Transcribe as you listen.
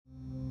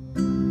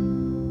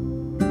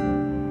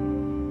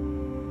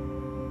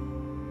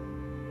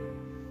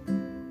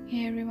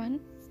everyone.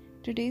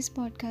 Today's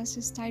podcast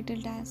is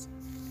titled as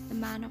The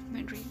Man of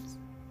My Dreams.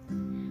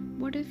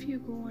 What if you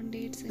go on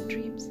dates in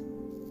dreams?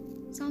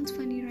 Sounds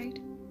funny, right?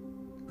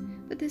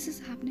 But this is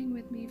happening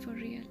with me for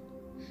real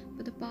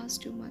for the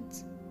past 2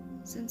 months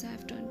since I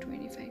have turned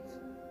 25.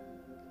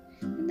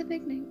 In the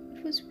beginning,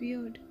 it was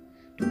weird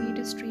to meet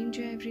a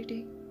stranger every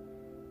day,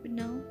 but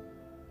now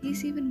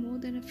he's even more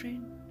than a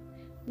friend,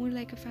 more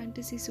like a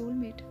fantasy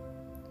soulmate.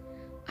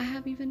 I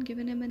have even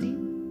given him a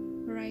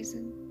name,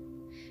 Horizon,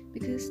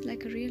 because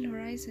like a real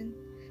horizon,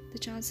 the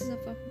chances of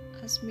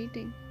us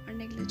meeting are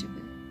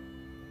negligible.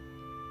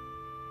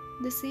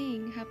 The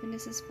saying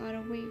happiness is far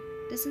away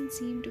doesn't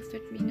seem to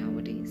fit me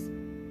nowadays.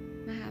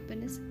 My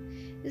happiness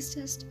is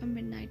just a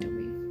midnight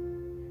away.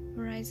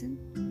 Horizon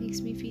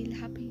makes me feel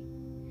happy,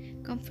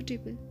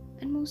 comfortable,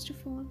 and most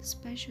of all,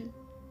 special.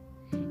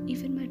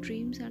 Even my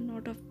dreams are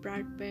not of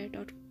Brad Pitt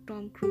or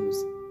Tom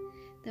Cruise,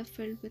 they're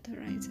filled with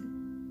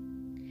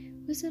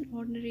Horizon, who's an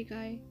ordinary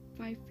guy,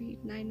 5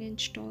 feet 9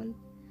 inch tall,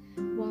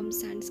 warm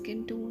sand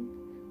skin tone,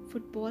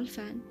 football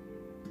fan,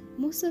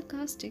 more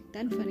sarcastic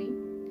than funny,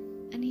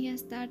 and he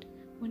has that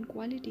one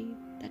quality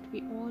that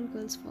we all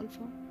girls fall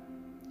for.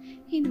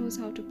 He knows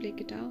how to play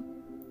guitar.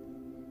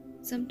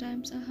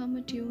 Sometimes I hum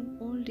a tune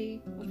all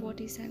day of what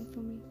he sang for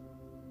me.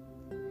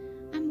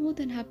 I'm more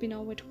than happy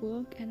now at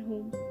work and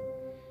home,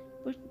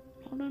 but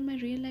not on my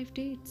real life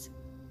dates.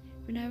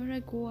 Whenever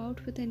I go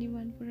out with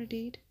anyone for a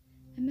date,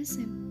 I miss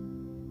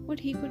him. What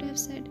he could have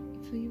said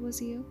if he was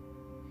here.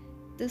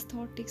 This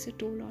thought takes a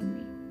toll on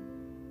me.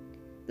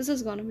 This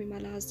is gonna be my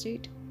last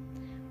date.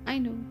 I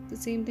know the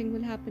same thing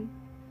will happen.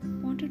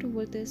 Pondered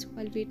over this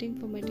while waiting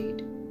for my date.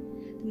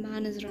 The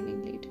man is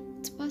running late.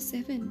 It's past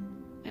 7.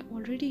 I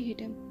already hit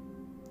him.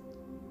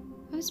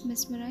 I was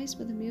mesmerized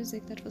by the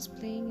music that was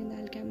playing in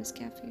the Alchemist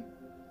Cafe.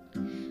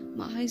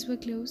 My eyes were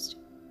closed.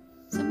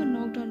 Someone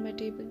knocked on my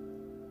table.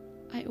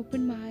 I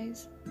opened my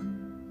eyes.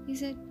 He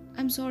said,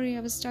 "I'm sorry,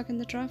 I was stuck in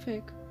the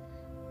traffic."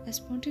 I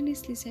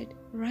spontaneously said,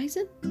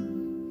 "Horizon?"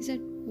 He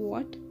said,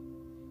 "What?"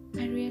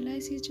 I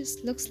realized he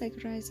just looks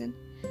like Horizon.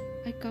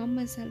 I calm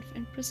myself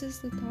and process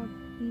the thought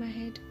in my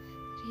head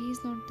that he is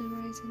not the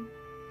Horizon.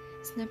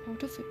 Snap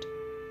out of it.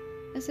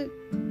 I said,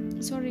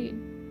 "Sorry,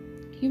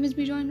 you must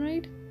be John,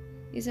 right?"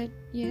 He said,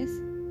 "Yes."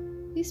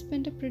 We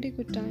spent a pretty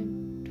good time.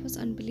 It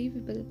was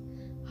unbelievable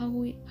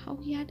how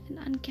he had an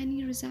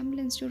uncanny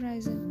resemblance to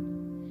Horizon.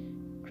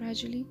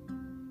 Gradually,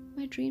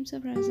 my dreams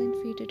of Horizon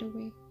faded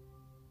away.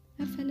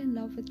 I fell in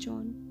love with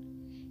John.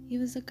 He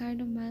was the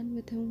kind of man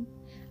with whom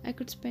I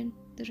could spend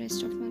the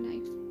rest of my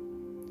life.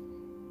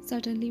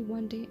 Suddenly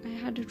one day I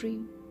had a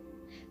dream.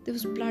 There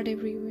was blood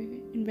everywhere,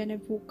 and when I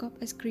woke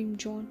up I screamed,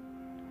 "John."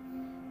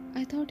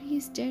 I thought he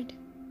is dead.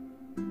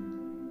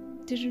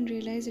 Didn't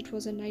realize it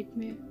was a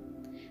nightmare.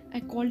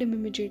 I called him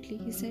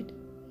immediately. He said,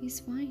 "He's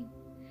fine."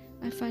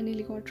 I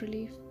finally got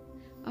relief.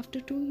 After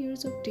 2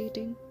 years of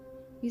dating,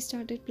 we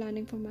started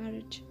planning for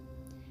marriage.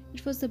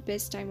 It was the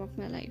best time of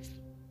my life.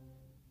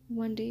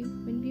 One day,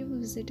 when we were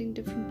visiting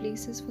different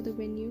places for the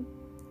venue,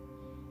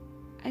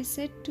 I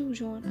said to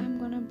John, "I'm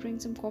gonna bring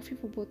some coffee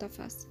for both of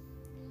us."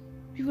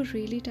 We were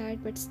really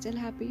tired but still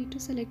happy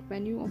to select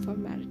venue of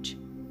our marriage.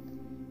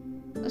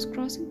 I was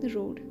crossing the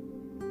road.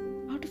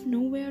 Out of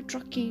nowhere, a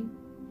truck came.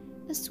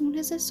 As soon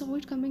as I saw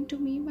it coming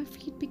to me, my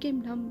feet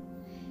became numb.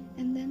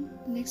 And then,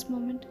 the next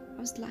moment, I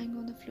was lying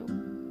on the floor.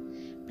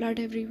 Blood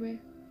everywhere.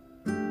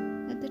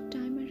 At that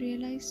time, I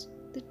realized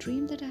the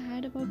dream that I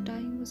had about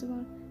dying was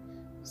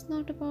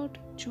not about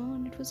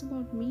John, it was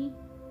about me.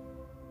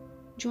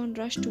 John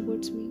rushed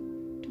towards me,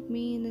 took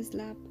me in his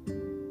lap,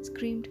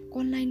 screamed,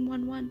 "Call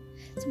 911,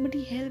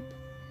 somebody help,"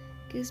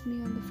 kissed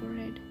me on the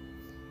forehead.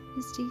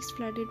 His cheeks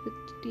flooded with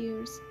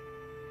tears.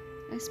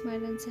 I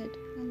smiled and said,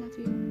 "I love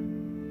you."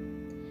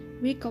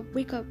 Wake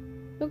up,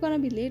 you're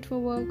gonna be late for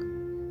work,"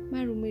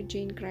 my roommate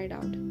Jane cried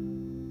out.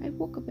 I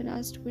woke up and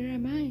asked, "Where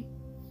am I?"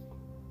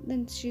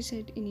 Then she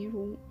said, In your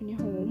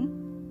home?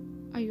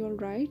 Are you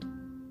alright?"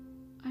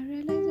 I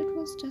realized it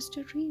was just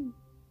a dream.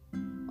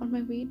 On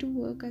my way to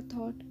work, I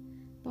thought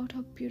about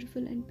how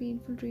beautiful and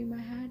painful dream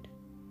I had.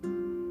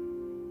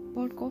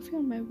 Bought coffee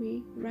on my way,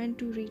 ran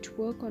to reach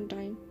work on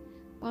time,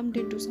 bumped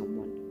into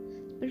someone,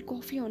 spilled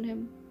coffee on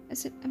him. I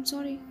said, "I'm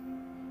sorry."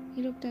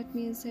 He looked at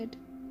me and said,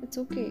 "It's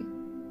okay."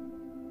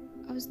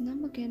 I was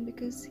numb again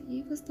because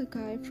he was the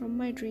guy from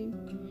my dream.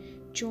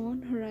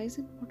 John,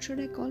 Horizon, what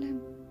should I call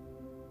him?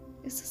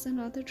 Is this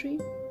another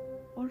dream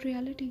or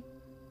reality?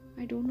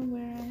 I don't know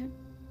where I am.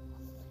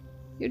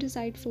 You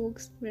decide,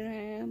 folks, where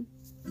I am.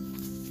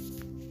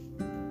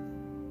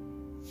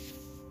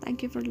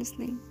 Thank you for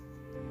listening.